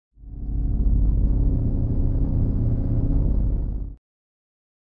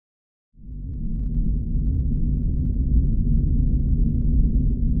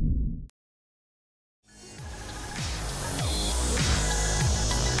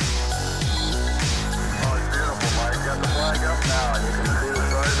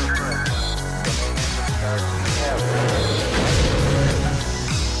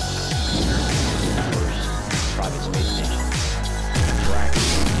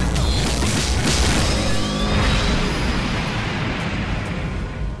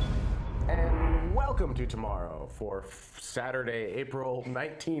tomorrow for Saturday, April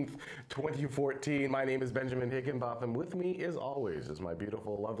 19th, 2014. My name is Benjamin Higginbotham. With me, as always, is my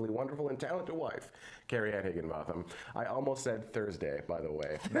beautiful, lovely, wonderful, and talented wife, Carrie Ann Higginbotham. I almost said Thursday, by the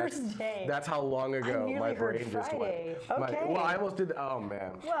way. Thursday. That's how long ago my brain just went. Okay. Well, I almost did. Oh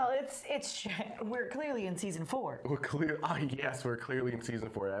man. Well, we're clearly in season 4. We're clearly in season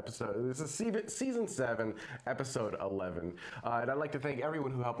 4 episode. This is season 7, episode 11. And I'd like to thank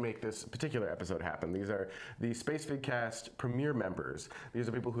everyone who helped make this particular episode happen. These are the Spacevidcast Premier members. These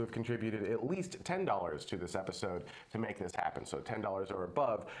are people who have contributed at least $10 to this episode to make this happen. So $10 or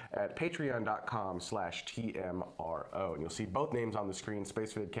above at patreon.com/TMRO. And you'll see both names on the screen,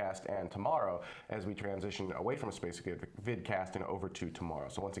 Spacevidcast and Tomorrow, as we transition away from Spacevidcast and over to Tomorrow.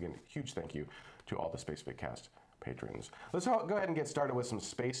 So once again, huge thank you to all the Spacevidcast patrons. Let's go ahead and get started with some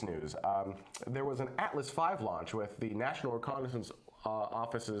space news. There was an Atlas V launch with the National Reconnaissance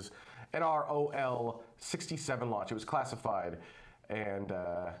Office's NROL 67 launch. It was classified, and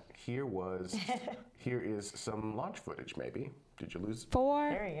here is some launch footage. Maybe did you lose? 4.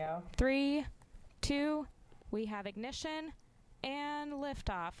 There you go. 3, 2. We have ignition and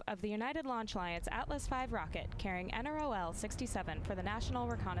liftoff of the United Launch Alliance Atlas V rocket carrying NROL 67 for the National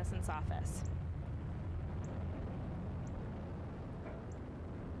Reconnaissance Office.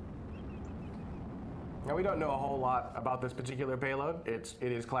 Now, we don't know a whole lot about this particular payload. It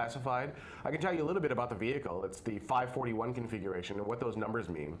is classified. I can tell you a little bit about the vehicle. It's the 541 configuration and what those numbers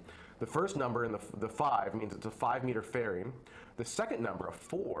mean. The first number in the 5 means it's a 5-meter fairing. The second number, a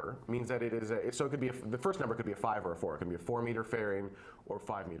 4, means that it is so it could be the first number could be a 5 or a 4. It can be a 4-meter fairing or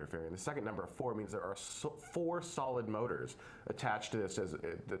 5-meter fairing. The second number, a 4, means there are 4 solid motors attached to this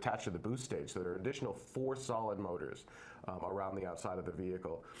attached to the boost stage. So there are additional 4 solid motors around the outside of the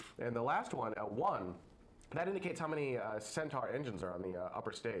vehicle. And the last one, a 1. That indicates how many Centaur engines are on the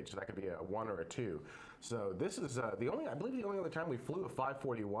upper stage. So that could be a 1 or a 2. So this is I believe the only other time we flew a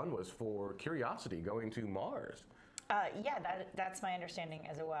 541 was for Curiosity going to Mars. Yeah, that's my understanding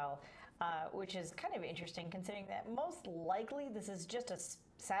as well, which is kind of interesting considering that most likely this is just a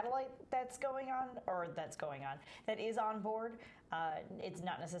satellite that is on board. It's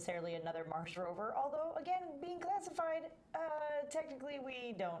not necessarily another Mars rover, although again, being classified, technically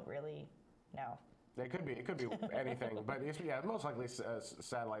we don't really know. It could be anything, but it's, yeah, most likely a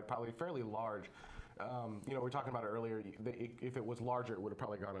satellite, probably fairly large. We were talking about it earlier. If it was larger, it would have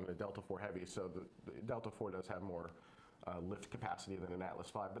probably gone on a Delta IV Heavy. So the Delta IV does have more lift capacity than an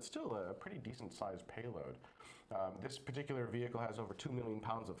Atlas V, but still a pretty decent sized payload. This particular vehicle has over 2 million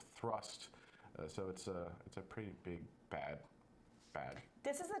pounds of thrust, so it's a pretty big bad.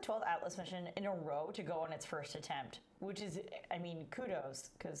 This is the 12th Atlas mission in a row to go on its first attempt, which is, I mean,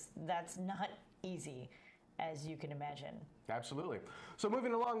 kudos, because that's not easy, as you can imagine. Absolutely. So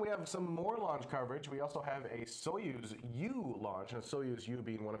moving along, we have some more launch coverage. We also have a Soyuz U launch, and a Soyuz U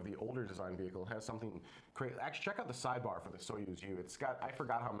being one of the older design vehicles has something crazy. Actually, check out the sidebar for the Soyuz U. It's got, I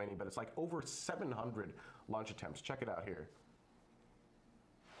forgot how many, but it's like over 700 launch attempts. Check it out here.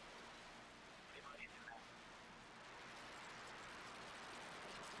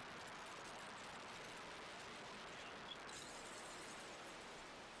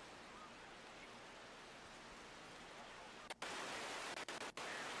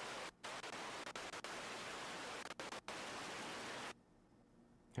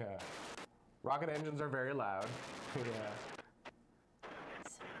 Yeah. Rocket engines are very loud. Yeah.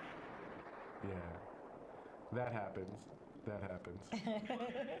 Yeah. That happens.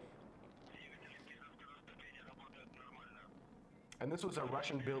 And this was a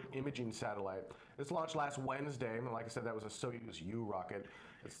Russian-built imaging satellite. This launched last Wednesday, and like I said, that was a Soyuz U rocket.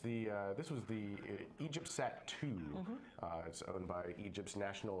 It's this was the EgyptSat-2. It's owned by Egypt's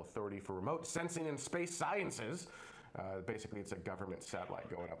National Authority for Remote Sensing and Space Sciences. Basically, it's a government satellite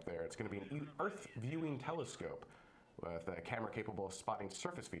going up there. It's going to be an Earth viewing telescope with a camera capable of spotting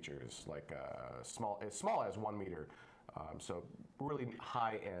surface features like as small as 1 meter. So really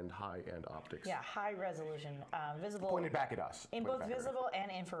high-end optics. Yeah, high resolution, visible. Pointed back at us. In both visible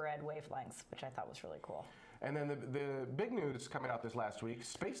and infrared wavelengths, which I thought was really cool. And then the big news coming out this last week,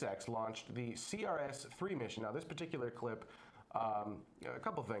 SpaceX launched the CRS-3 mission. Now, this particular clip, a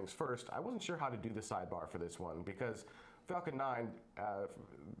couple things. First, I wasn't sure how to do the sidebar for this one because Falcon 9,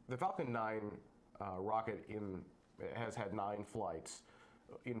 the Falcon 9 rocket has had 9 flights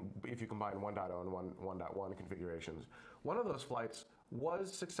if you combine 1.0 and 1.1 configurations. One of those flights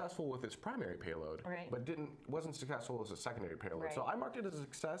was successful with its primary payload, right, but wasn't successful as a secondary payload. Right. So I marked it as a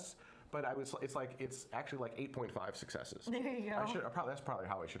success, but it's actually like 8.5 successes. There you go. That's probably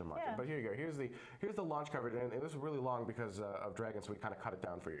how I should have marked it. But here you go. Here's the launch coverage, and it was really long because of Dragon, so we kind of cut it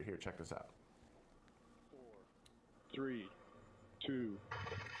down for you. Here, check this out. 3, 2,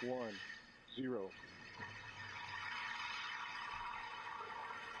 1, 0.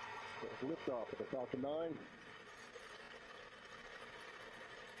 Liftoff of the Falcon 9.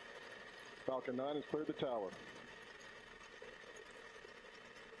 Falcon 9 has cleared the tower.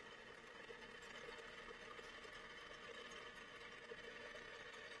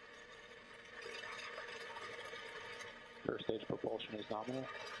 First stage propulsion is nominal.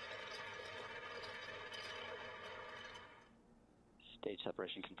 Stage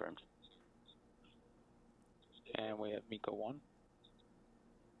separation confirmed. And we have MECO 1.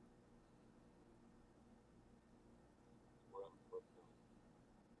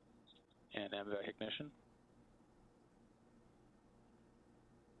 And MVAC ignition.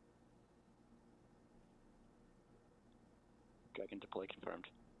 Dragon deploy confirmed.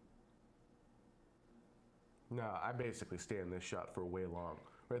 No, I basically stay in this shot for way long.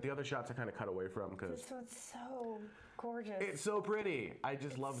 Right, the other shots I kind of cut away from because This one's so gorgeous. it's so pretty. I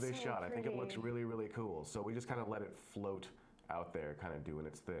just love this so shot. I think it looks pretty. really, really cool. So we just kind of let it float out there, kind of doing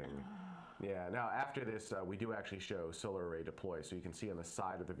its thing. Yeah, now after this, we do actually show solar array deploy. So you can see on the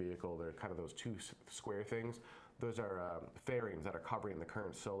side of the vehicle, there are kind of those two square things. Those are fairings that are covering the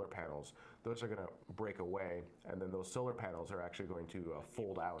current solar panels. Those are going to break away, and then those solar panels are actually going to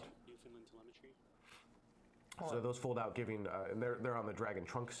fold out. So those fold out, giving, and they're on the Dragon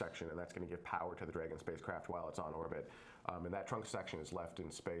trunk section, and that's going to give power to the Dragon spacecraft while it's on orbit. And that trunk section is left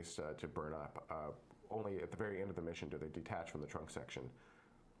in space to burn up. Only at the very end of the mission do they detach from the trunk section.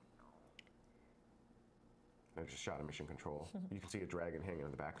 I just shot a mission control. You can see a Dragon hanging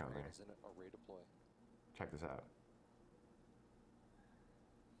in the background there. Array deploy. Check this out.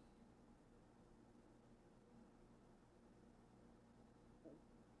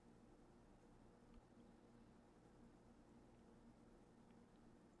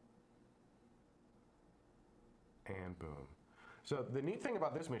 And boom. So the neat thing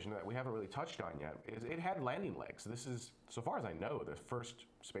about this mission that we haven't really touched on yet is it had landing legs. This is, so far as I know, the first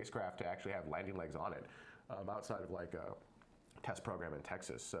spacecraft to actually have landing legs on it, outside of like a test program in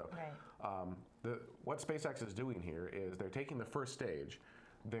Texas. So what SpaceX is doing here is they're taking the first stage,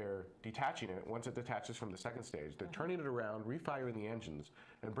 they're detaching it. Once it detaches from the second stage, they're turning it around, refiring the engines,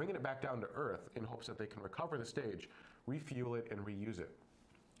 and bringing it back down to Earth in hopes that they can recover the stage, refuel it, and reuse it.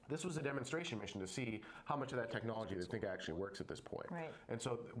 This was a demonstration mission to see how much of that technology they think actually works at this point. Right. And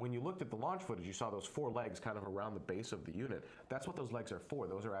so when you looked at the launch footage, you saw those four legs kind of around the base of the unit. That's what those legs are for.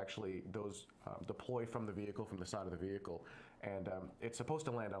 Those are actually, those deploy from the vehicle, from the side of the vehicle. And it's supposed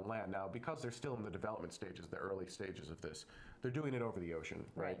to land on land. Now, because they're still in the development stages, the early stages of this, they're doing it over the ocean,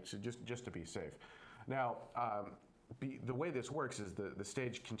 right? So just to be safe. Now, the way this works is the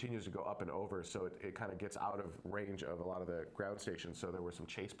stage continues to go up and over, so it kind of gets out of range of a lot of the ground stations. So there were some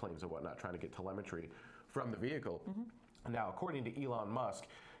chase planes and whatnot trying to get telemetry from the vehicle. Now, according to Elon Musk,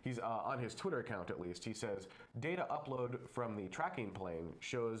 he's on his Twitter account at least, he says, data upload from the tracking plane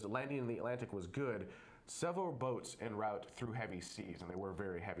shows landing in the Atlantic was good. Several boats en route through heavy seas, and they were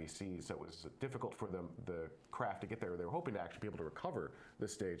very heavy seas, so it was difficult for the craft to get there. They were hoping to actually be able to recover the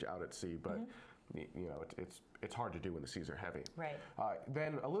stage out at sea, but you know, it's hard to do when the seas are heavy. Right.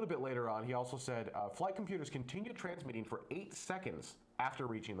 Then a little bit later on, he also said, flight computers continued transmitting for 8 seconds after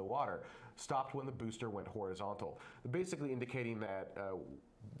reaching the water, stopped when the booster went horizontal, basically indicating that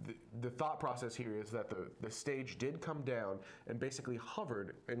the thought process here is that the stage did come down and basically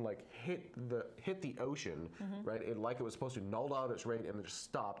hovered and like hit the ocean, right? Like it was supposed to null out its rate and then just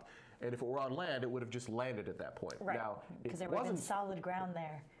stopped. And if it were on land, it would have just landed at that point. Right. Now, because there wasn't solid ground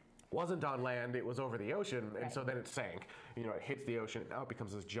there. Wasn't on land, it was over the ocean, and so then it sank. You know, it hits the ocean, now it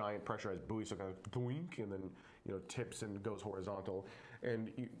becomes this giant pressurized buoy, so it kind of doink, and then, you know, tips and goes horizontal.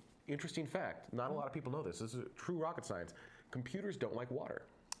 And interesting fact, not a lot of people know this. This is true rocket science. Computers don't like water.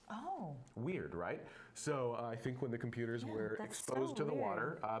 Oh. Weird, right? So I think when the computers were exposed to the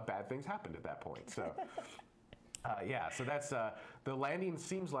water, bad things happened at that point. So. Yeah, so that's the landing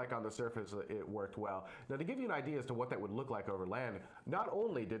seems like on the surface it worked well. Now, to give you an idea as to what that would look like over land, not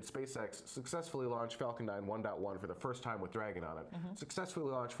only did SpaceX successfully launch Falcon 9 1.1 for the first time with Dragon on it,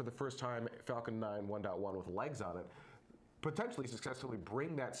 successfully launch for the first time Falcon 9 1.1 with legs on it, potentially successfully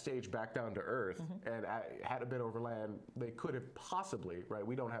bring that stage back down to Earth, and had it been over land, they could have possibly, right,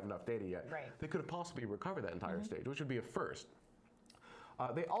 we don't have enough data yet, they could have possibly recovered that entire stage, which would be a first.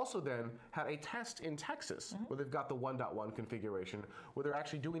 They also then had a test in Texas where they've got the 1.1 configuration where they're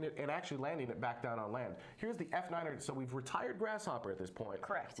actually doing it and actually landing it back down on land. Here's the F9er, so we've retired Grasshopper at this point.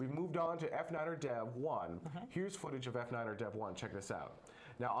 Correct. We've moved on to F9er Dev 1. Here's footage of F9er Dev 1, check this out.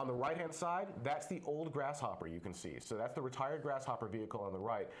 Now, on the right-hand side, that's the old Grasshopper you can see. So that's the retired Grasshopper vehicle on the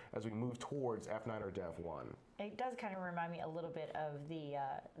right as we move towards F9 or DEV-1. It does kind of remind me a little bit of the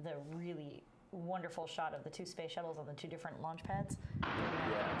really wonderful shot of the two space shuttles on the two different launch pads, 39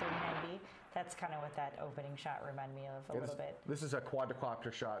 and 39B. That's kind of what that opening shot reminded me of a little bit. This is a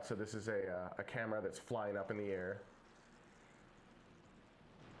quadcopter shot, so this is a camera that's flying up in the air.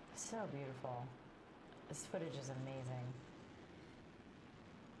 So beautiful. This footage is amazing.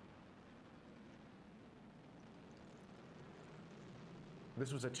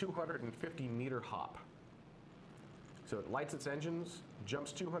 This was a 250-meter hop. So it lights its engines,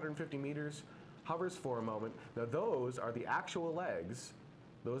 jumps 250 meters, hovers for a moment. Now those are the actual legs.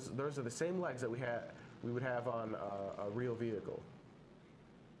 Those are the same legs that we would have on a real vehicle.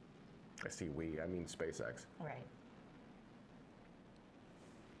 I see I mean SpaceX. Right.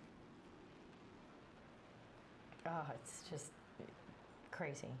 Oh, it's just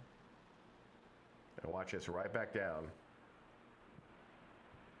crazy. And watch this right back down.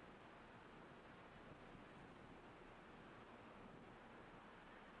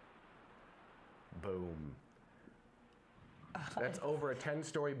 Boom. That's over a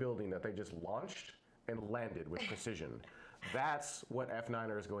 10-story building that they just launched and landed with precision. That's what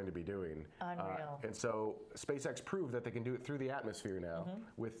F9er is going to be doing. Unreal. And so SpaceX proved that they can do it through the atmosphere now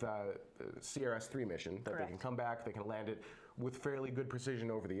with the CRS-3 mission, that they can come back, they can land it with fairly good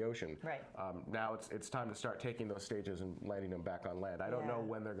precision over the ocean. Right. Now it's time to start taking those stages and landing them back on land. I don't know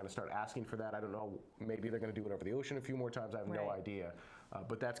when they're going to start asking for that. I don't know, maybe they're going to do it over the ocean a few more times. I have no idea.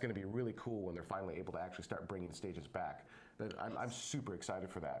 But that's going to be really cool when they're finally able to actually start bringing stages back. I'm super excited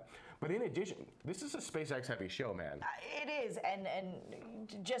for that. But in addition, this is a SpaceX heavy show, man. It is, and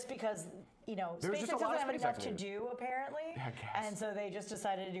just because, you know, There's SpaceX just a lot doesn't of have enough SpaceX to news. do, apparently. Yeah, I guess. And so they just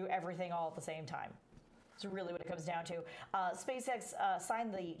decided to do everything all at the same time. That's really what it comes down to. SpaceX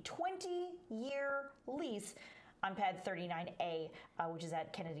signed the 20-year lease on pad 39A, which is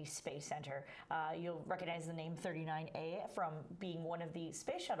at Kennedy Space Center. You'll recognize the name 39A from being one of the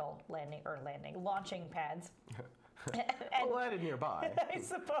space shuttle launching pads. Well, landed nearby. I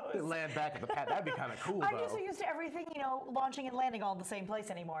suppose. They land back at the pad. That'd be kind of cool, though. I'm just so used to everything, you know, launching and landing all in the same place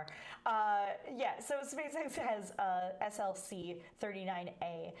anymore. Yeah, so SpaceX has SLC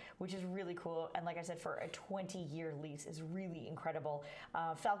 39A, which is really cool. And like I said, for a 20-year lease is really incredible.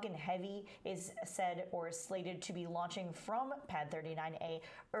 Falcon Heavy is said or is slated to be launching from pad 39A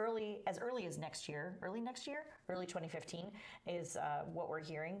as early as next year. Early 2015 is what we're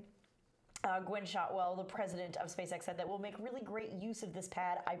hearing. Gwen Shotwell, the president of SpaceX, said that we'll make really great use of this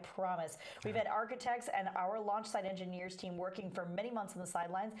pad, I promise. We've had architects and our launch site engineers team working for many months on the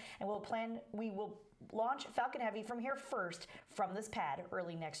sidelines, and we will launch Falcon Heavy from here first from this pad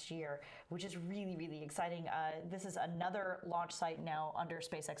early next year, which is really, really exciting. This is another launch site now under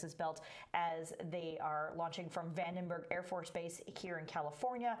SpaceX's belt as they are launching from Vandenberg Air Force Base here in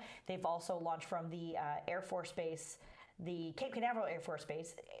California. They've also launched from the Air Force Base, the Cape Canaveral Air Force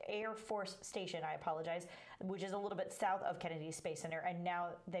Station, which is a little bit south of Kennedy Space Center, and now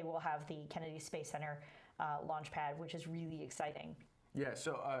they will have the Kennedy Space Center launch pad, which is really exciting. Yeah,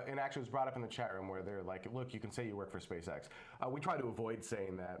 so and actually it was brought up in the chat room where they're like, look, you can say you work for SpaceX. We try to avoid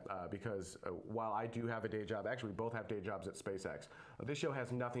saying that because while I do have a day job, actually we both have day jobs at SpaceX, this show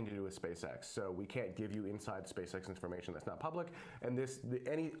has nothing to do with SpaceX, so we can't give you inside SpaceX information that's not public, and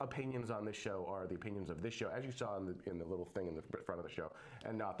any opinions on this show are the opinions of this show, as you saw in the little thing in the front of the show,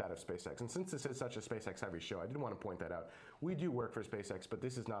 and not that of SpaceX. And since this is such a SpaceX heavy show, I did want to point that out. We do work for SpaceX, but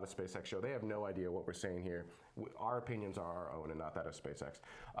this is not a SpaceX show. They have no idea what we're saying here. Our opinions are our own and not that of SpaceX.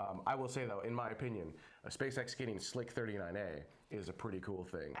 I will say, though, in my opinion, SpaceX getting Slick 39A is a pretty cool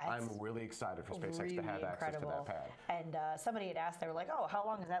thing. I'm really excited for SpaceX really to have access to that pad. And somebody had asked, they were like, oh, how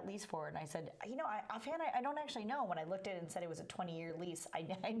long is that lease for? And I said, you know, offhand, I don't actually know. When I looked at it and said it was a 20-year lease,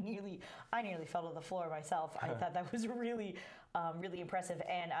 I nearly fell to the floor myself. I thought that was really, really impressive.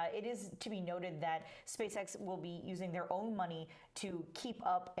 And it is to be noted that SpaceX will be using their own money to keep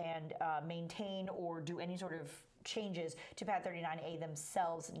up and maintain or do any sort of changes to pad 39A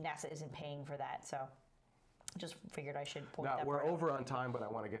themselves. NASA isn't paying for that, so just figured I should point that out. We're over on time, but I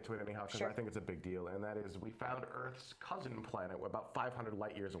want to get to it anyhow because Sure. I think it's a big deal, and that is we found Earth's cousin planet. We're about 500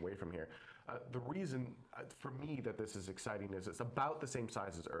 light years away from here. The reason for me that this is exciting is it's about the same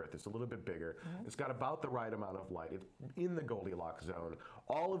size as Earth. It's a little bit bigger. It's got about the right amount of light. It's in the Goldilocks zone.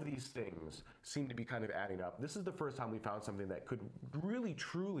 All of these things seem to be kind of adding up. This is the first time we found something that could really,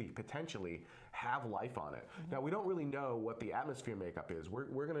 truly, potentially have life on it. Now, we don't really know what the atmosphere makeup is.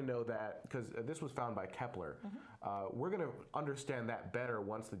 We're going to know that because this was found by Kepler. We're going to understand that better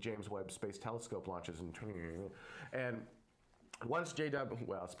once the James Webb Space Telescope launches in Once JW,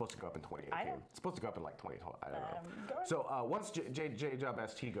 well, it's supposed to go up in 2018. It's supposed to go up in like 2012. I don't know. So once JW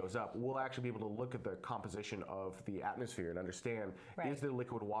ST goes up, we'll actually be able to look at the composition of the atmosphere and understand: is there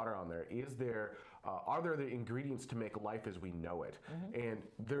liquid water on there? Is there are there the ingredients to make life as we know it? And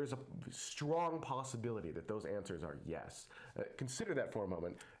there's a strong possibility that those answers are yes. Consider that for a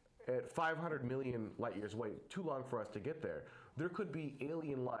moment. At 500 million light years away, too long for us to get there, there could be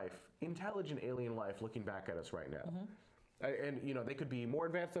alien life, intelligent alien life, looking back at us right now. And you know, they could be more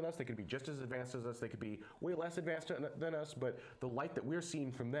advanced than us, they could be just as advanced as us, they could be way less advanced than us, but the light that we're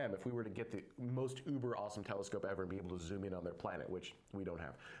seeing from them, if we were to get the most uber awesome telescope ever and be able to zoom in on their planet, which we don't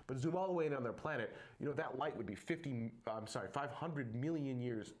have, but zoom all the way in on their planet, you know, that light would be 500 million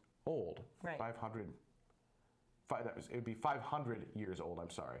years old. Right. It would be 500 years old, I'm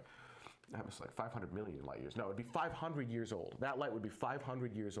sorry. That was like 500 million light years. No, it would be 500 years old. That light would be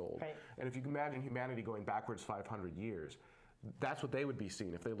 500 years old. Right. And if you can imagine humanity going backwards 500 years, that's what they would be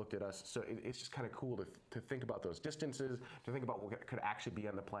seeing if they looked at us. So it's just kind of cool to think about those distances, to think about what could actually be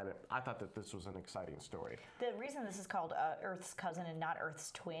on the planet. I thought that this was an exciting story. The reason this is called Earth's cousin and not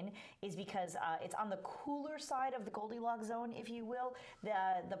Earth's twin is because it's on the cooler side of the Goldilocks zone, if you will.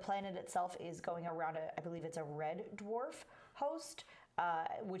 The planet itself is going around, I believe it's a red dwarf host,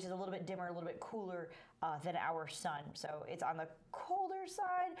 which is a little bit dimmer, a little bit cooler than our sun. So it's on the colder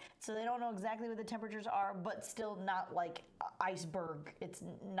side, so they don't know exactly what the temperatures are, but still not like iceberg. It's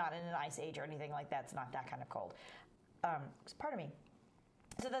not in an ice age or anything like that. It's not that kind of cold. Pardon me.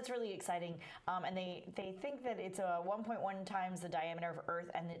 So that's really exciting, and they think that it's 1.1 times the diameter of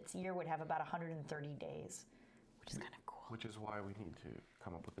Earth, and its year would have about 130 days, which is kind of cool. Which is why we need to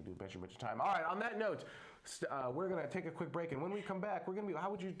come up with a new measurement of time. All right, on that note, we're going to take a quick break, and when we come back, we're going to be,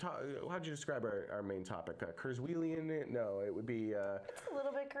 how would you describe our main topic? Kurzweilian? No, it would be... it's a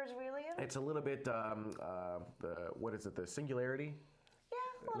little bit Kurzweilian. It's a little bit, what is it, the singularity? Yeah,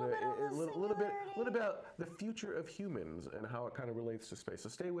 a little bit of the singularity. A little bit about the future of humans and how it kind of relates to space. So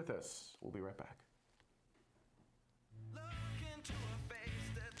stay with us. We'll be right back. Look into her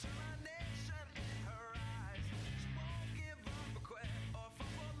face, the determination in her eyes. She won't give up or quit or fall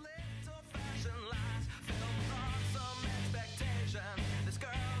for little fashion lies. Filled with awesome expectation, this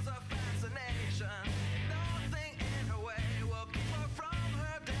girl's a fascination. Nothing in her way will keep her from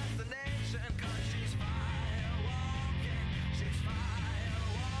her destination. 'Cause she's fire walking, she's fire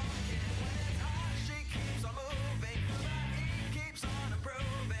walking. When it's hot, she keeps on moving, the heat keeps on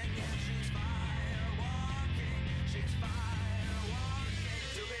improving. Yeah, she's fire walking, she's fire walking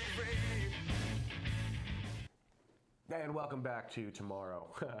to be free. And welcome back to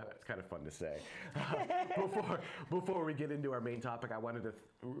Tomorrow. That's kind of fun to say. Before we get into our main topic, I wanted to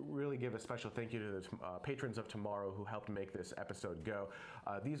really give a special thank you to the patrons of Tomorrow who helped make this episode go.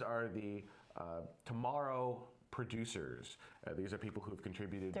 These are the Tomorrow producers. These are people who've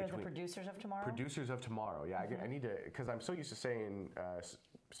contributed. They're the producers of Tomorrow? Producers of Tomorrow, yeah. I need to, because I'm so used to saying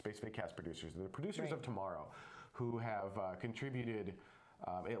Spacevidcast producers. They're the producers of Tomorrow who have contributed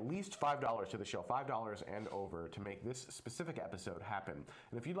at least $5 to the show, $5 and over, to make this specific episode happen.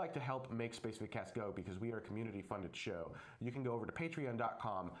 And if you'd like to help make Spacevidcast go, because we are a community-funded show, you can go over to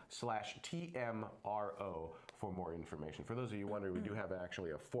patreon.com/TMRO for more information. For those of you wondering, we do have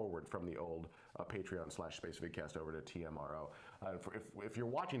actually a forward from the old Patreon/Spacevidcast over to TMRO. If you're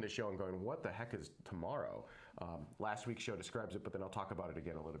watching the show and going, what the heck is Tomorrow? Last week's show describes it, but then I'll talk about it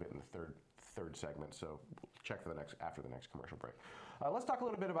again a little bit in the third segment, so check for after the next commercial break. Let's talk a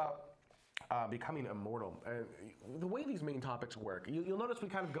little bit about becoming immortal. The way these main topics work, you'll notice we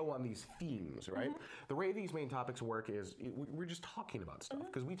kind of go on these themes, right? The way these main topics work is we're just talking about stuff,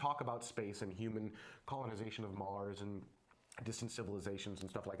 because we talk about space and human colonization of Mars and distant civilizations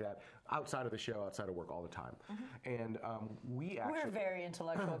and stuff like that outside of the show, outside of work all the time. And we're a very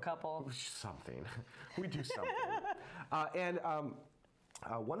intellectual couple. Something. We do something.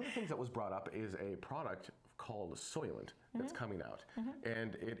 One of the things that was brought up is a product called Soylent that's coming out,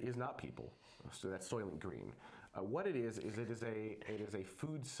 and it is not people. So that's Soylent Green. What it is it is a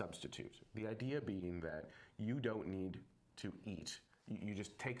food substitute. The idea being that you don't need to eat. You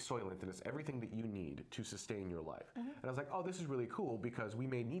just take Soylent, and it's everything that you need to sustain your life. And I was like, oh, this is really cool, because we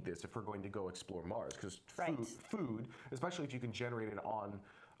may need this if we're going to go explore Mars. Because food, especially if you can generate it on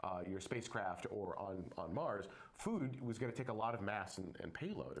your spacecraft or on Mars, food was going to take a lot of mass and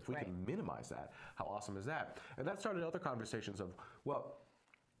payload. If we can minimize that, how awesome is that? And that started other conversations of, well,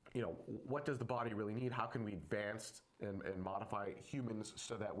 you know, what does the body really need? How can we advance and modify humans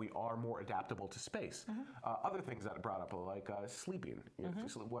so that we are more adaptable to space? Other things that I brought up, like sleeping. You know,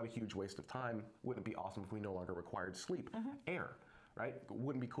 what a huge waste of time. Wouldn't it be awesome if we no longer required sleep? Air. right?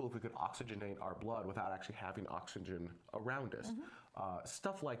 Wouldn't be cool if we could oxygenate our blood without actually having oxygen around us.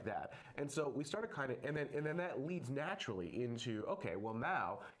 Stuff like that. And so we started kind of, and then that leads naturally into, okay, well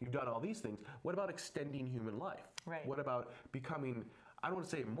now you've done all these things. What about extending human life? Right. What about becoming, I don't want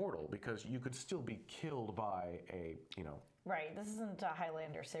to say immortal, because you could still be killed by a, Right. This isn't a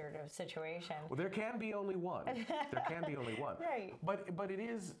Highlander sort of situation. well, there can be only one. There can be only one. Right. But it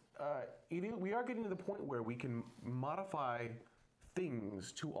is, we are getting to the point where we can modify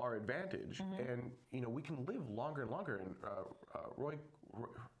things to our advantage, and we can live longer and longer. And Ray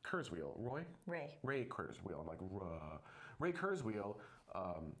Kurzweil, I'm like Ray Kurzweil,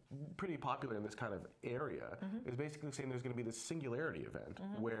 pretty popular in this kind of area, is basically saying there's going to be this singularity event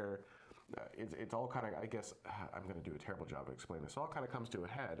where it's all kind of, I guess, I'm going to do a terrible job of explaining this. It all kind of comes to a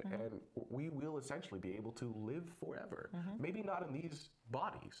head, and we will essentially be able to live forever. Maybe not in these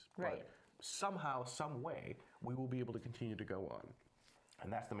bodies, but somehow, some way, we will be able to continue to go on.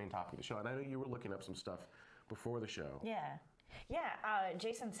 And that's the main topic of the show. And I know you were looking up some stuff before the show. Yeah.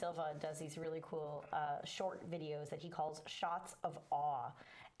 Jason Silva does these really cool short videos that he calls Shots of Awe.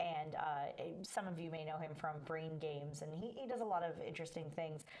 And some of you may know him from Brain Games, and he does a lot of interesting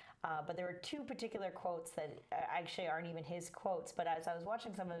things. But there were two particular quotes that actually aren't even his quotes, but as I was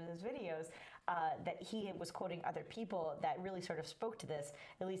watching some of his videos, that he was quoting other people that really sort of spoke to this,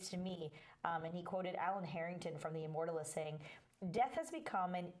 at least to me. And he quoted Alan Harrington from The Immortalist saying, "Death has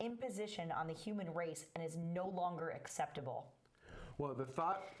become an imposition on the human race and is no longer acceptable." Well, the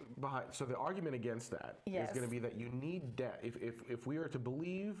thought behind, so the argument against that is going to be that you need death. If we are to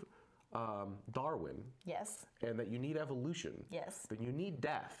believe Darwin, and that you need evolution, then you need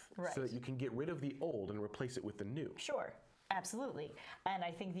death so that you can get rid of the old and replace it with the new. Sure, absolutely. And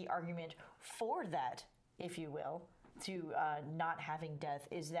I think the argument for that, if you will, to not having death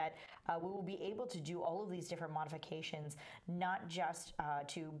is that we will be able to do all of these different modifications, not just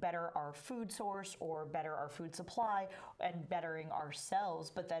to better our food source or better our food supply and bettering ourselves,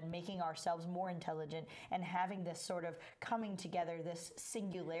 but then making ourselves more intelligent and having this sort of coming together, this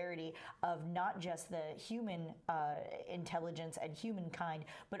singularity of not just the human intelligence and humankind,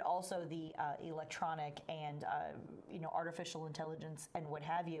 but also the electronic and artificial intelligence and what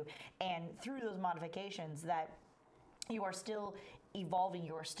have you. And through those modifications that you are still evolving,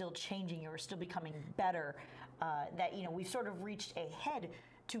 you are still changing, you are still becoming better, that we've sort of reached a head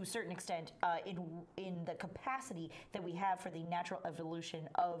to a certain extent in the capacity that we have for the natural evolution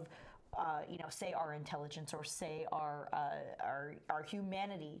of say our intelligence or say our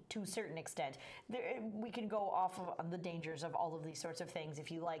humanity to a certain extent. We can go off of the dangers of all of these sorts of things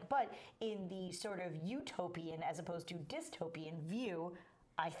if you like, but in the sort of utopian as opposed to dystopian view,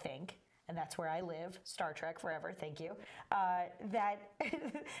 I think, and that's where I live, Star Trek forever, thank you, that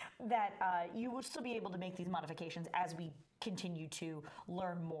you will still be able to make these modifications as we continue to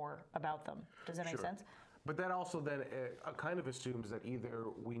learn more about them. Does that make sense? But that also then kind of assumes that either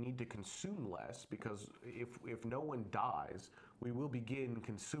we need to consume less, because if no one dies, we will begin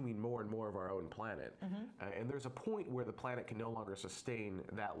consuming more and more of our own planet. And there's a point where the planet can no longer sustain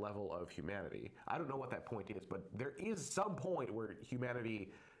that level of humanity. I don't know what that point is, but there is some point where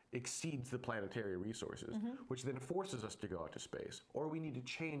humanity exceeds the planetary resources, which then forces us to go out to space, or we need to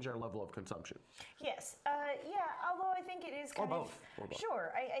change our level of consumption. Yes, although I think it is kind of... Or both.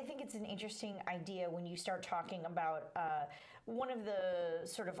 Sure, I think it's an interesting idea when you start talking about one of the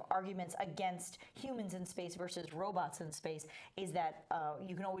sort of arguments against humans in space versus robots in space is that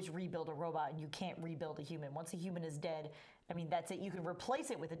you can always rebuild a robot and you can't rebuild a human. Once a human is dead, I mean, that's it. You can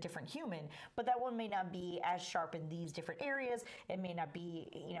replace it with a different human, but that one may not be as sharp in these different areas. It may not be,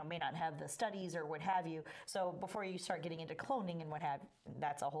 may not have the studies or what have you. So before you start getting into cloning and what have,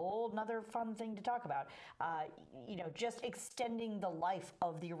 that's a whole nother fun thing to talk about. Just extending the life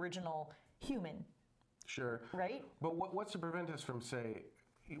of the original human. Sure. Right? But what's to prevent us from, say,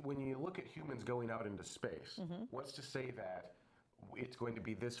 when you look at humans going out into space, what's to say that it's going to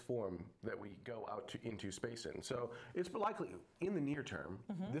be this form that we go out into space in? So it's likely, in the near term,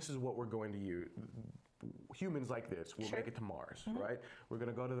 this is what we're going to use. Humans like this will make it to Mars, right? We're going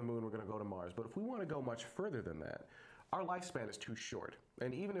to go to the moon, we're going to go to Mars. But if we want to go much further than that, our lifespan is too short.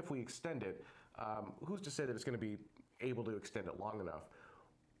 And even if we extend it, who's to say that it's going to be able to extend it long enough?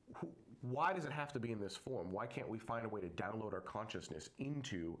 Why does it have to be in this form? Why can't we find a way to download our consciousness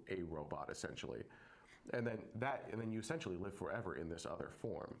into a robot, essentially? and then you essentially live forever in this other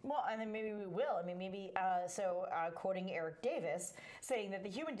form. Well, and then maybe we will. I mean, maybe, quoting Eric Davis, saying that the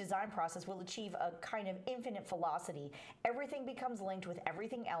human design process will achieve a kind of infinite velocity. Everything becomes linked with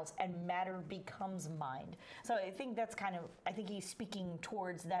everything else, and matter becomes mind. So I think I think he's speaking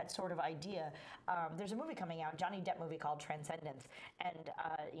towards that sort of idea. There's a movie coming out, Johnny Depp movie called Transcendence, and,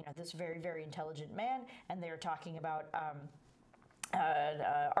 this very, very intelligent man, and they're talking about,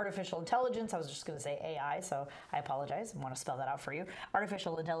 artificial intelligence. I was just going to say AI, so I apologize. I want to spell that out for you.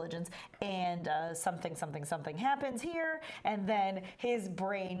 Artificial intelligence, and something happens here, and then his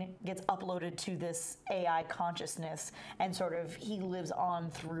brain gets uploaded to this AI consciousness, and sort of he lives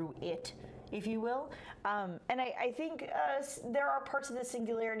on through it, if you will. And I think there are parts of the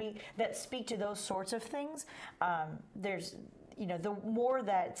singularity that speak to those sorts of things. There's the more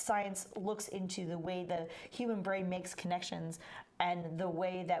that science looks into the way the human brain makes connections and the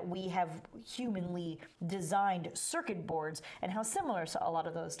way that we have humanly designed circuit boards and how similar a lot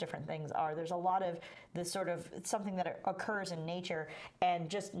of those different things are. There's a lot of this sort of something that occurs in nature, and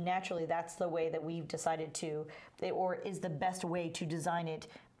just naturally that's the way that we've decided to, or is the best way to design it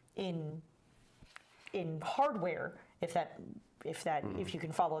in hardware, if you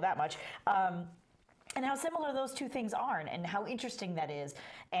can follow that much. And how similar those two things are, and how interesting that is.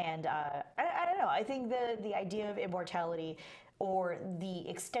 And I don't know, I think the idea of immortality, or the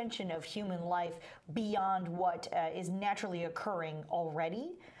extension of human life beyond what is naturally occurring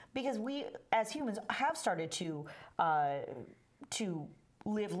already, because we as humans have started to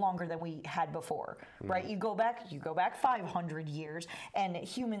live longer than we had before, right? You go back 500 years, and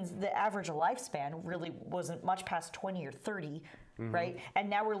humans, the average lifespan really wasn't much past 20 or 30, right? And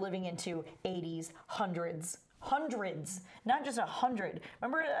now we're living into 80s, hundreds, not just 100. I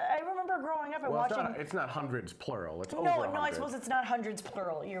remember growing up and watching. It's not hundreds plural. It's over No, 100. I suppose it's not hundreds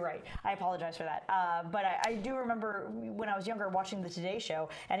plural. You're right. I apologize for that. But I do remember when I was younger watching the Today Show,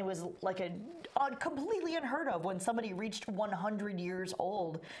 and it was like completely unheard of when somebody reached 100 years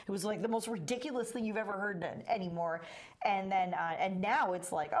old. It was like the most ridiculous thing you've ever heard anymore. And then and now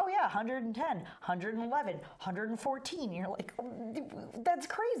it's like, oh yeah, 110, 111, 114. You're like, that's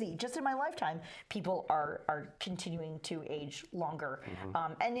crazy. Just in my lifetime, people are continuing to age longer,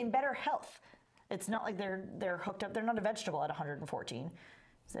 and in better health. It's not like they're hooked up. They're not a vegetable at 114.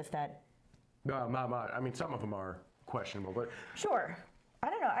 As if that. No, I mean, some of them are questionable, but sure. I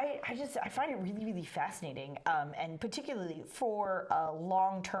don't know. I find it really, really fascinating, and particularly for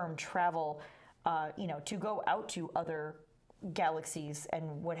long-term travel. To go out to other galaxies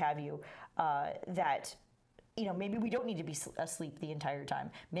and what have you, that, maybe we don't need to be asleep the entire time.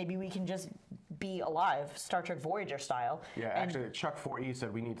 Maybe we can just be alive, Star Trek Voyager style. Yeah, actually, Chuck 4E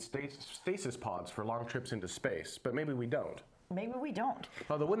said we need stasis pods for long trips into space, but maybe we don't. Maybe we don't.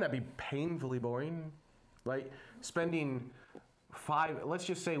 Although, wouldn't that be painfully boring? Like, spending let's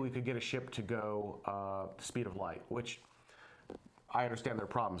just say we could get a ship to go the speed of light, which I understand there are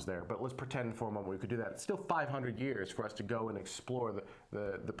problems there, but let's pretend for a moment we could do that. It's still 500 years for us to go and explore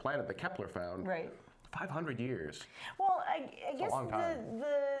the planet that Kepler found. Right. 500 years. Well, I guess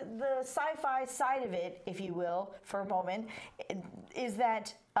the sci-fi side of it, if you will, for a moment, is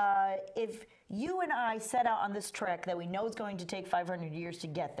that if you and I set out on this trek that we know is going to take 500 years to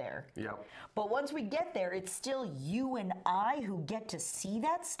get there. Yep. But once we get there, it's still you and I who get to see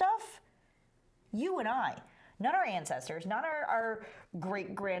that stuff. You and I. Not our ancestors, not our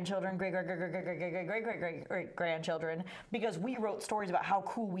great-grandchildren, great-great-great-great-great-great-grandchildren, because we wrote stories about how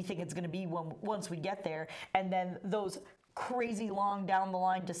cool we think it's going to be once we get there, and then those crazy long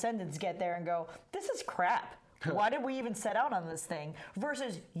down-the-line descendants get there and go, this is crap. Why did we even set out on this thing?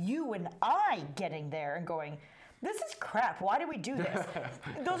 Versus you and I getting there and going, this is crap. Why did we do this?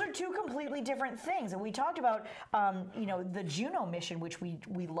 Those are two completely different things. And we talked about, the Juno mission, which we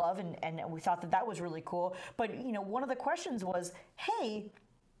love, and we thought that was really cool. But, one of the questions was, hey,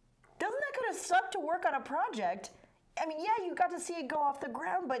 doesn't that kind of suck to work on a project? I mean, yeah, you got to see it go off the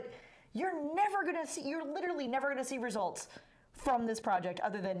ground, but you're literally never going to see results from this project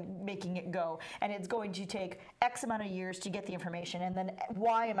other than making it go. And it's going to take X amount of years to get the information, and then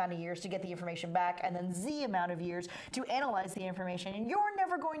Y amount of years to get the information back, and then Z amount of years to analyze the information. And you're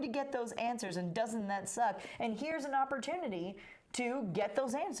never going to get those answers, and doesn't that suck? And here's an opportunity to get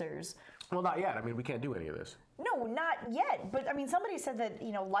those answers. Well, not yet. I mean, we can't do any of this. No, not yet. But I mean, somebody said that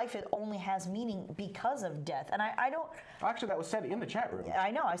life only has meaning because of death, and I don't. Actually, that was said in the chat room.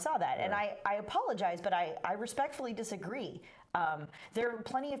 I know, I saw that, and I apologize, but I respectfully disagree. There are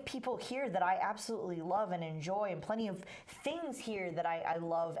plenty of people here that I absolutely love and enjoy, and plenty of things here that I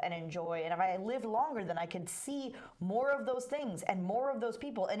love and enjoy. And if I lived longer, then I could see more of those things and more of those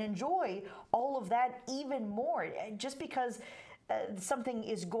people and enjoy all of that even more. Just because something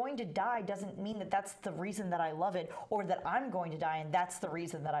is going to die doesn't mean that that's the reason that I love it, or that I'm going to die and that's the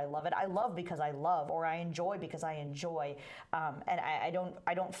reason that I love it. I love because I love, or I enjoy because I enjoy, and I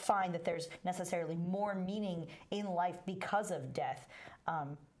don't find that there's necessarily more meaning in life because of death. I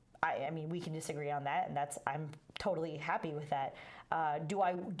mean, we can disagree on that, and I'm totally happy with that. Do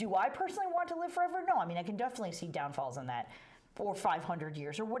I personally want to live forever? No. I mean, I can definitely see downfalls in that. Or 500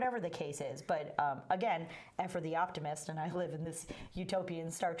 years, or whatever the case is. But again, and for the optimist, and I live in this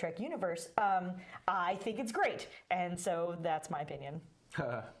utopian Star Trek universe, I think it's great. And so that's my opinion.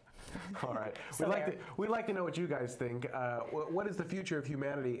 All right. So we'd like to know what you guys think. What is the future of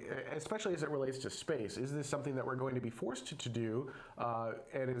humanity, especially as it relates to space? Is this something that we're going to be forced to do?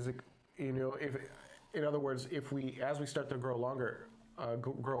 And is it, if, in other words, as we start to grow older,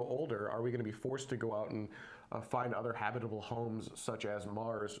 are we going to be forced to go out and find other habitable homes such as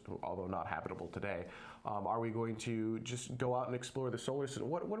Mars, although not habitable today? Are we going to just go out and explore the solar system?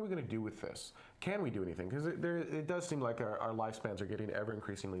 What are we going to do with this? Can we do anything? Because it does seem like our lifespans are getting ever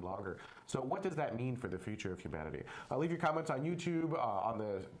increasingly longer. So what does that mean for the future of humanity? Leave your comments on YouTube, on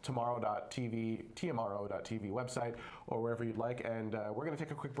the TMRO.TV website, or wherever you'd like. And we're going to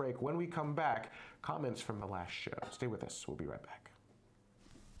take a quick break. When we come back, comments from the last show. Stay with us. We'll be right back.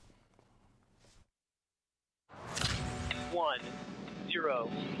 1, 0.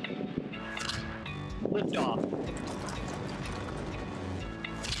 Liftoff.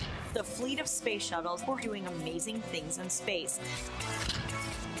 The fleet of space shuttles were doing amazing things in space.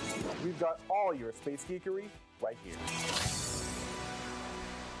 We've got all your space geekery right here.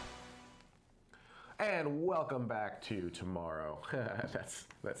 And welcome back to Tomorrow. That's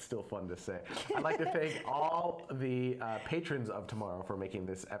still fun to say. I'd like to thank all the patrons of Tomorrow for making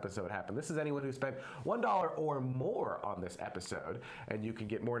this episode happen. This is anyone who spent $1 or more on this episode, and you can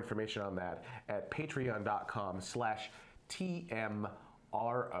get more information on that at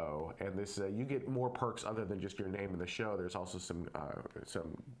patreon.com/TMRO. And this you get more perks other than just your name in the show. There's also some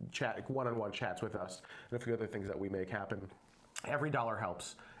chat, one-on-one chats with us, and a few other things that we make happen. Every dollar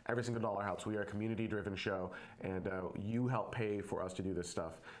helps. Every single dollar helps. We are a community-driven show, and you help pay for us to do this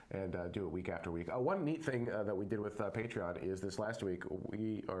stuff and do it week after week. One neat thing that we did with Patreon is this last week,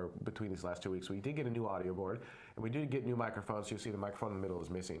 between these last 2 weeks, we did get a new audio board, and we did get new microphones. So you'll see the microphone in the middle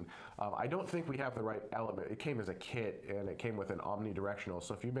is missing. I don't think we have the right element. It came as a kit, and it came with an omnidirectional.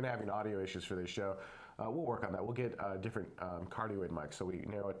 So if you've been having audio issues for this show, we'll work on that. We'll get different cardioid mics, so we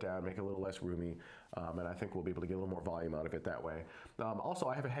narrow it down, make it a little less roomy, and I think we'll be able to get a little more volume out of it that way. Also,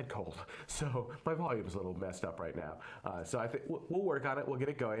 I have a head cold, so my volume is a little messed up right now. So I think we'll work on it. We'll get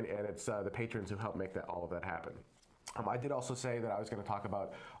it going, and it's the patrons who help make all of that happen. I did also say that I was going to talk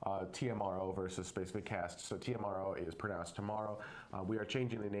about TMRO versus Spacevidcast. So TMRO is pronounced tomorrow. We are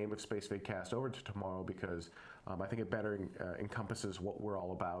changing the name of Spacevidcast over to Tomorrow because I think it better encompasses what we're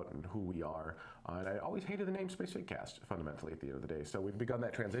all about and who we are. And I always hated the name Spacevidcast, fundamentally, at the end of the day. So we've begun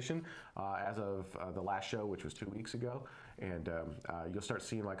that transition as of the last show, which was 2 weeks ago. And you'll start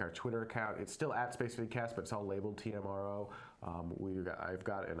seeing like our Twitter account. It's still at Spacevidcast, but it's all labeled TMRO. I've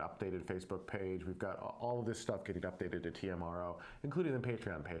got an updated Facebook page. We've got all of this stuff getting updated to TMRO, including the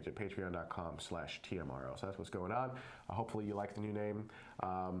Patreon page at patreon.com/TMRO. So that's what's going on. Hopefully you like the new name.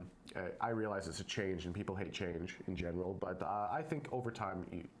 I realize it's a change, and people hate change in general, but I think over time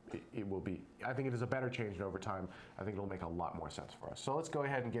it will be. I think it is a better change, and over time I think it'll make a lot more sense for us. So let's go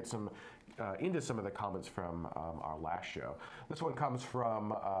ahead and get into some of the comments from our last show. This one comes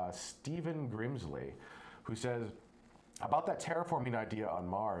from Stephen Grimsley, who says, about that terraforming idea on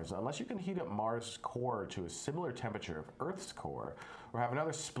Mars, unless you can heat up Mars' core to a similar temperature of Earth's core, or have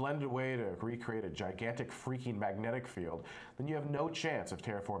another splendid way to recreate a gigantic freaking magnetic field, then you have no chance of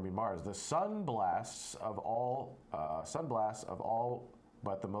terraforming Mars. The sun blasts of all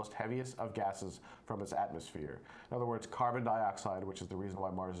but the most heaviest of gases from its atmosphere. In other words, carbon dioxide, which is the reason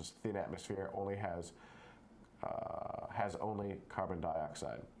why Mars' thin atmosphere only has only carbon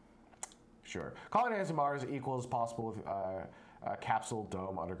dioxide. Sure. Colonizing Mars equals possible with a capsule,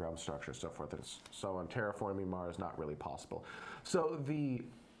 dome, underground structure, so forth. So on terraforming Mars, not really possible. So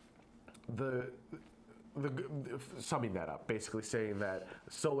summing that up, basically saying that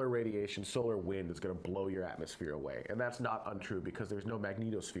solar radiation, solar wind is going to blow your atmosphere away, and that's not untrue because there's no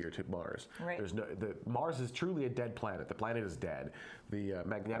magnetosphere to Mars. Right. Mars is truly a dead planet. The planet is dead. The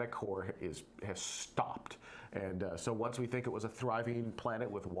magnetic core has stopped, and so once we think it was a thriving planet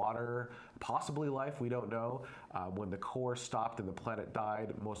with water, possibly life, we don't know. When the core stopped and the planet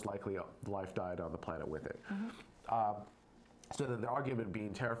died, most likely life died on the planet with it. So then the argument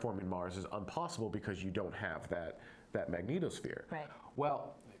being terraforming Mars is impossible because you don't have that magnetosphere. Right.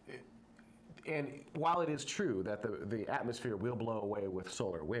 Well, and while it is true that the atmosphere will blow away with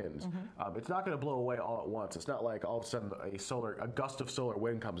solar winds, it's not going to blow away all at once. It's not like all of a sudden a gust of solar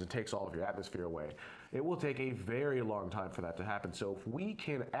wind comes and takes all of your atmosphere away. It will take a very long time for that to happen. So if we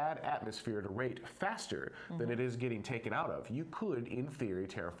can add atmosphere at a rate faster than it is getting taken out of, you could, in theory,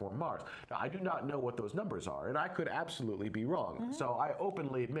 terraform Mars. Now, I do not know what those numbers are, and I could absolutely be wrong. So I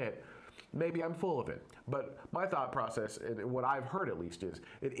openly admit, maybe I'm full of it. But my thought process, and what I've heard at least, is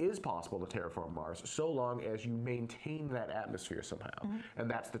it is possible to terraform Mars so long as you maintain that atmosphere somehow. And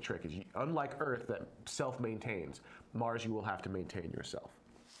that's the trick, is unlike Earth that self-maintains, Mars you will have to maintain yourself.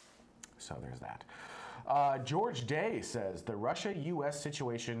 So there's that. George Day says, the Russia-U.S.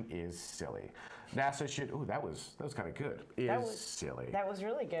 situation is silly. NASA should, that was kind of good. Silly. That was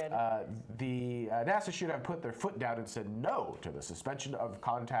really good. The NASA should have put their foot down and said no to the suspension of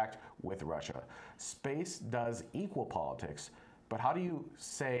contact with Russia. Space does equal politics, but how do you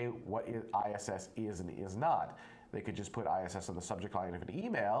say what ISS is and is not? They could just put ISS on the subject line of an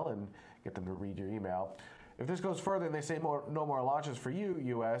email and get them to read your email. If this goes further and they say no more launches for you,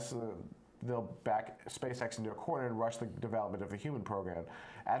 U.S., they'll back SpaceX into a corner and rush the development of the human program.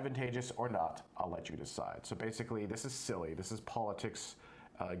 Advantageous or not, I'll let you decide. So basically, this is silly. This is politics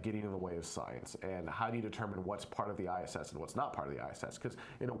getting in the way of science. And how do you determine what's part of the ISS and what's not part of the ISS? Because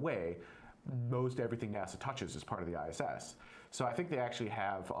in a way, most everything NASA touches is part of the ISS. So I think they actually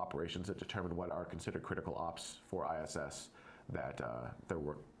have operations that determine what are considered critical ops for ISS that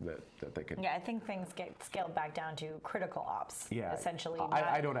they can. Yeah, I think things get scaled back down to critical ops. Yeah, essentially.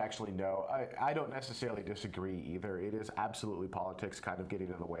 I don't actually know. I don't necessarily disagree either. It is absolutely politics kind of getting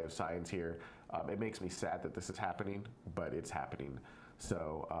in the way of science here. It makes me sad that this is happening, but it's happening.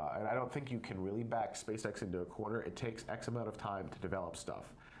 So, and I don't think you can really back SpaceX into a corner. It takes X amount of time to develop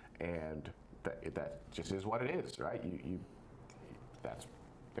stuff, and that just is what it is, right?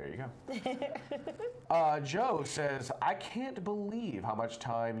 There you go. Joe says, I can't believe how much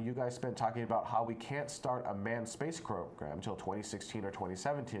time you guys spent talking about how we can't start a manned space program until 2016 or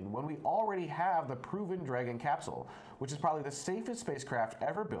 2017 when we already have the proven Dragon capsule, which is probably the safest spacecraft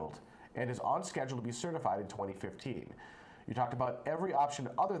ever built and is on schedule to be certified in 2015. You talked about every option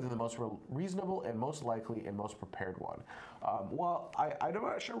other than the most reasonable and most likely and most prepared one. Well, I'm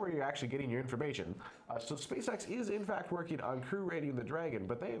not sure where you're actually getting your information. So SpaceX is in fact working on crew rating the Dragon,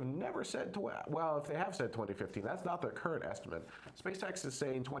 but they have never said, well, if they have said 2015, that's not their current estimate. SpaceX is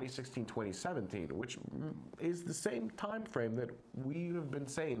saying 2016, 2017, which is the same time frame that we have been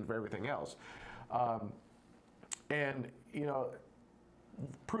saying for everything else. And, you know,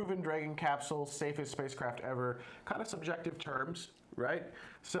 proven Dragon capsule, safest spacecraft ever, kind of subjective terms, right?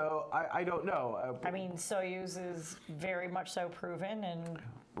 So I don't know. I mean, Soyuz is very much so proven, and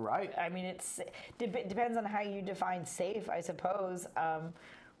right. I mean, depends on how you define safe, I suppose.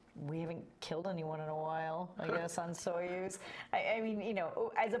 We haven't killed anyone in a while, I guess, on Soyuz. I mean, you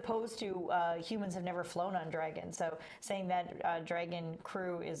know, as opposed to humans have never flown on Dragon. So saying that Dragon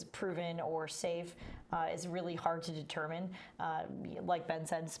crew is proven or safe is really hard to determine. Like Ben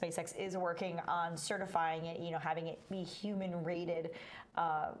said, SpaceX is working on certifying it, you know, having it be human rated.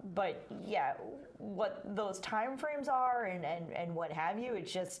 But yeah, what those time frames are and what have you,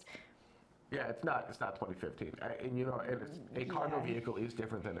 it's just... Yeah, it's not 2015, and you know, and a cargo vehicle is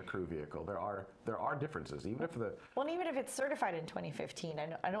different than a crew vehicle. There are differences, even if even if it's certified in 2015,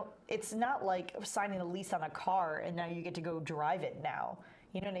 I don't. It's not like signing a lease on a car and now you get to go drive it now.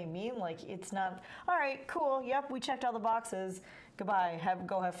 You know what I mean? Like, it's not, all right, cool, yep, we checked all the boxes, goodbye,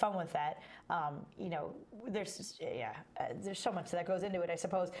 go have fun with that. You know, there's so much that goes into it, I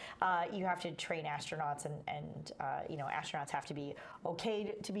suppose. You have to train astronauts and you know, astronauts have to be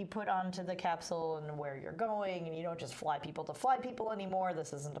okay to be put onto the capsule and where you're going, and you don't just fly people to fly people anymore.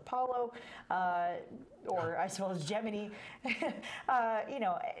 This isn't Apollo, or I suppose Gemini. You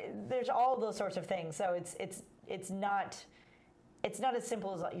know, there's all those sorts of things. So it's not as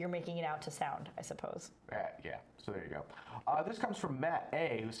simple as you're making it out to sound, I suppose. Yeah, so there you go. This comes from Matt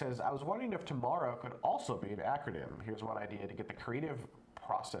A, who says, I was wondering if TMRO could also be an acronym. Here's one idea to get the creative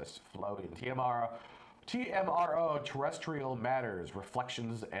process flowing. TMRO, Terrestrial Matters,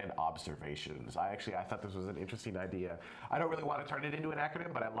 Reflections and Observations. I thought this was an interesting idea. I don't really want to turn it into an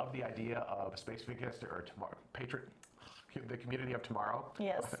acronym, but I love the idea of Spacevidcast or tomorrow, the community of tomorrow.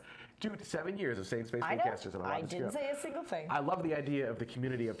 Yes. Dude, 7 years of saying I know. Spacevicasters and I didn't say a single thing. I love the idea of the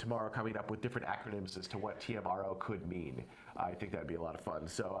community of tomorrow coming up with different acronyms as to what TMRO could mean. I think that'd be a lot of fun.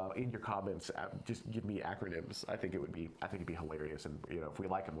 So in your comments, just give me acronyms. I think it'd be hilarious, and if we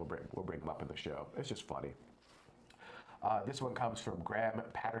like them, we'll bring them up in the show. It's just funny. This one comes from Graham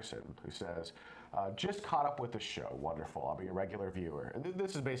Patterson, who says, just caught up with the show. Wonderful. I'll be a regular viewer. And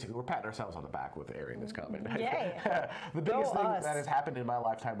this is basically, we're patting ourselves on the back with airing this comment. Yay. The biggest thing that has happened in my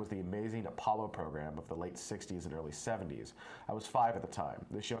lifetime was the amazing Apollo program of the late 60s and early 70s. I was 5 at the time.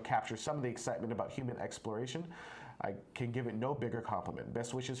 The show captures some of the excitement about human exploration. I can give it no bigger compliment.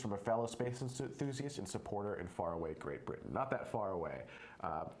 Best wishes from a fellow space enthusiast and supporter in faraway Great Britain. Not that far away.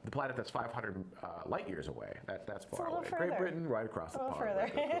 The planet that's 500 light years away. That's far away. Great Britain, right across the pond. Further.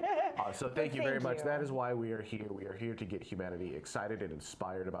 So thank you very much. That is why we are here. We are here to get humanity excited and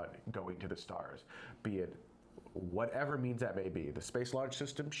inspired about going to the stars. Be it whatever means that may be. The space launch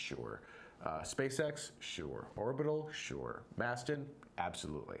system, sure. SpaceX, sure. Orbital, sure. Maston,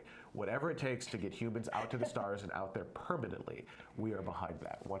 absolutely. Whatever it takes to get humans out to the stars and out there permanently, we are behind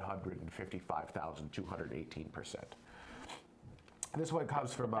that. 155,218%. This one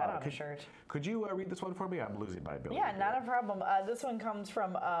comes from. Could you read this one for me? I'm losing my ability. Yeah, not a problem. This one comes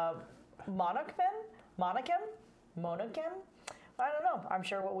from Monochem. I don't know. I'm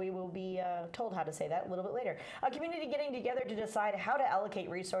sure we will be told how to say that a little bit later. A community getting together to decide how to allocate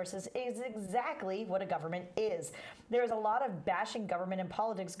resources is exactly what a government is. There's a lot of bashing government and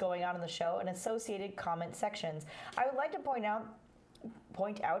politics going on in the show and associated comment sections. I would like to point out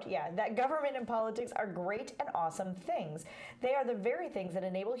that government and politics are great and awesome things. They are the very things that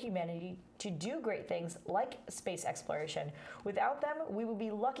enable humanity to do great things like space exploration. Without them, we would be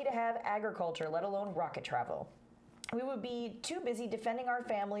lucky to have agriculture, let alone rocket travel. We would be too busy defending our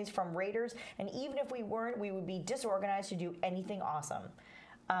families from raiders, and even if we weren't, we would be disorganized to do anything awesome.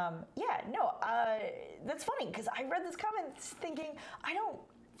 That's funny, because I read this comment thinking, I don't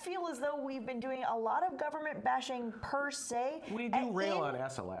feel as though we've been doing a lot of government bashing per se. We do rail on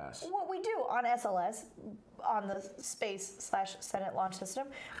SLS. What we do on SLS, on the Space/Senate launch system.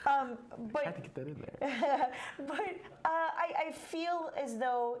 But I had to get that in there. I feel as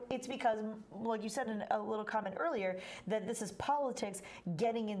though it's because, like you said in a little comment earlier, that this is politics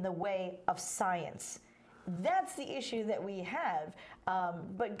getting in the way of science. That's the issue that we have.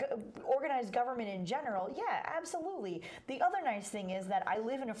 But organized government in general, yeah, absolutely. The other nice thing is that I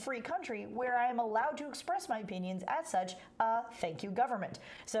live in a free country where I am allowed to express my opinions as such. Thank you, government.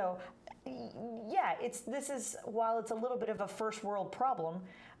 So, yeah, while it's a little bit of a first world problem,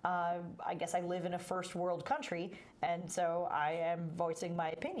 I guess I live in a first world country, and so I am voicing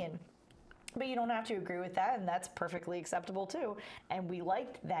my opinion. But you don't have to agree with that, and that's perfectly acceptable too. And we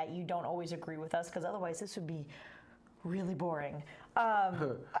like that you don't always agree with us, because otherwise this would be really boring. I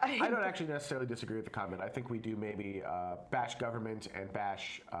don't actually necessarily disagree with the comment. I think we do maybe bash government and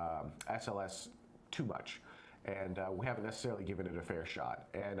bash SLS too much. And we haven't necessarily given it a fair shot.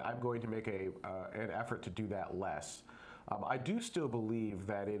 And I'm going to make an effort to do that less. I do still believe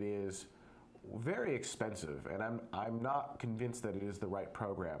that it is very expensive, and I'm not convinced that it is the right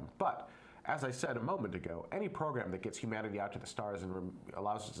program. But as I said a moment ago, any program that gets humanity out to the stars and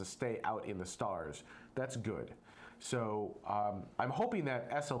allows us to stay out in the stars, that's good. So I'm hoping that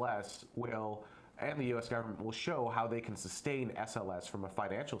SLS and the U.S. government will show how they can sustain SLS from a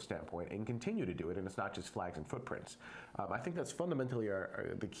financial standpoint and continue to do it, and it's not just flags and footprints. I think that's fundamentally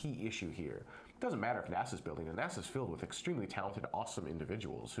the key issue here. It doesn't matter if NASA's building it. NASA's filled with extremely talented, awesome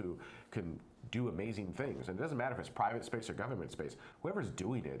individuals who can do amazing things. And it doesn't matter if it's private space or government space. Whoever's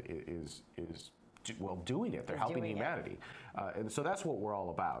doing it is doing it. They're helping humanity. And so that's what we're all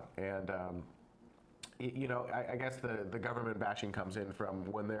about. And I guess the government bashing comes in from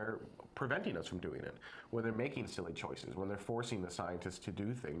when they're preventing us from doing it, when they're making silly choices, when they're forcing the scientists to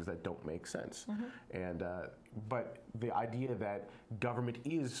do things that don't make sense. And but the idea that government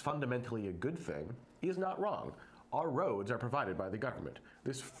is fundamentally a good thing is not wrong. Our roads are provided by the government.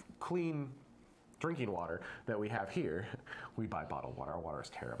 This clean drinking water that we have here, we buy bottled water, our water is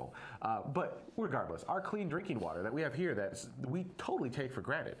terrible. But regardless, our clean drinking water that we have here that we totally take for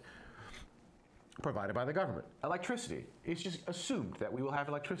granted, provided by the government. Electricity, it's just assumed that we will have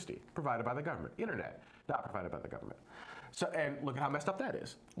electricity, provided by the government. Internet, not provided by the government. So, and look at how messed up that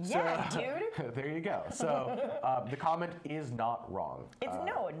is. Yeah, so, dude. There you go. So the comment is not wrong. It's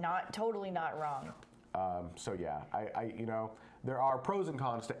totally not wrong. So yeah, there are pros and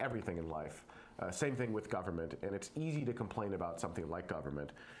cons to everything in life. Same thing with government, and it's easy to complain about something like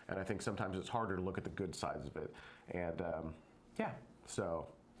government, and I think sometimes it's harder to look at the good sides of it. And yeah, so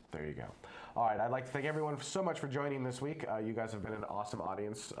there you go. All right, I'd like to thank everyone so much for joining this week. You guys have been an awesome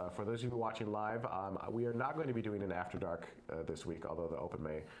audience. For those of you watching live, we are not going to be doing an After Dark this week, although the Open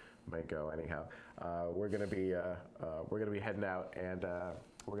may go anyhow. We're going to be heading out, and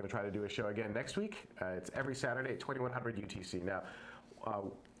we're going to try to do a show again next week. It's every Saturday at 2100 UTC. Now,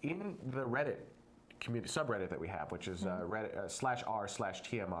 in the Reddit community subreddit that we have, which is Reddit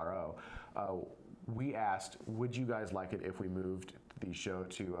 /r/TMRO, we asked, would you guys like it if we moved the show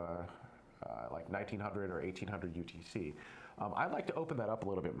to like 1900 or 1800 UTC? I'd like to open that up a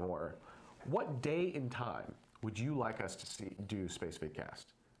little bit more. What day and time would you like us to do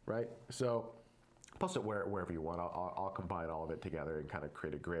Spacevidcast? Right? So post it wherever you want. I'll combine all of it together and kind of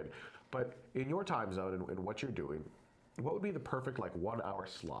create a grid. But in your time zone and what you're doing, what would be the perfect like 1 hour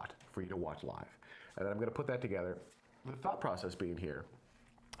slot for you to watch live? And then I'm going to put that together. The thought process being here,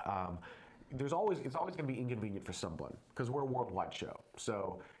 it's always going to be inconvenient for someone because we're a worldwide show.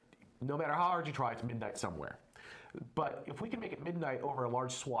 So no matter how hard you try, it's midnight somewhere. But if we can make it midnight over a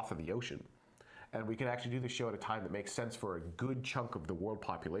large swath of the ocean, and we can actually do the show at a time that makes sense for a good chunk of the world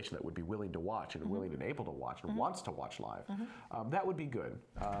population that would be willing to watch and willing and able to watch and wants to watch live, that would be good.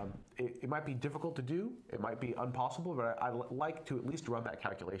 It might be difficult to do, it might be impossible, but I'd like to at least run that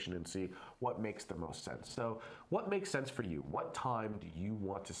calculation and see what makes the most sense. So what makes sense for you? What time do you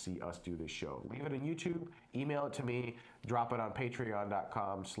want to see us do this show? Leave it on YouTube, email it to me, drop it on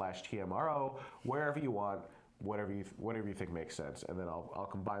patreon.com/TMRO, wherever you want. Whatever you think makes sense, and then I'll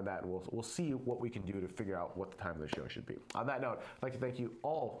combine that, and we'll see what we can do to figure out what the time of the show should be. On that note, I'd like to thank you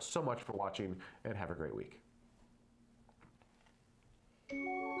all so much for watching, and have a great week.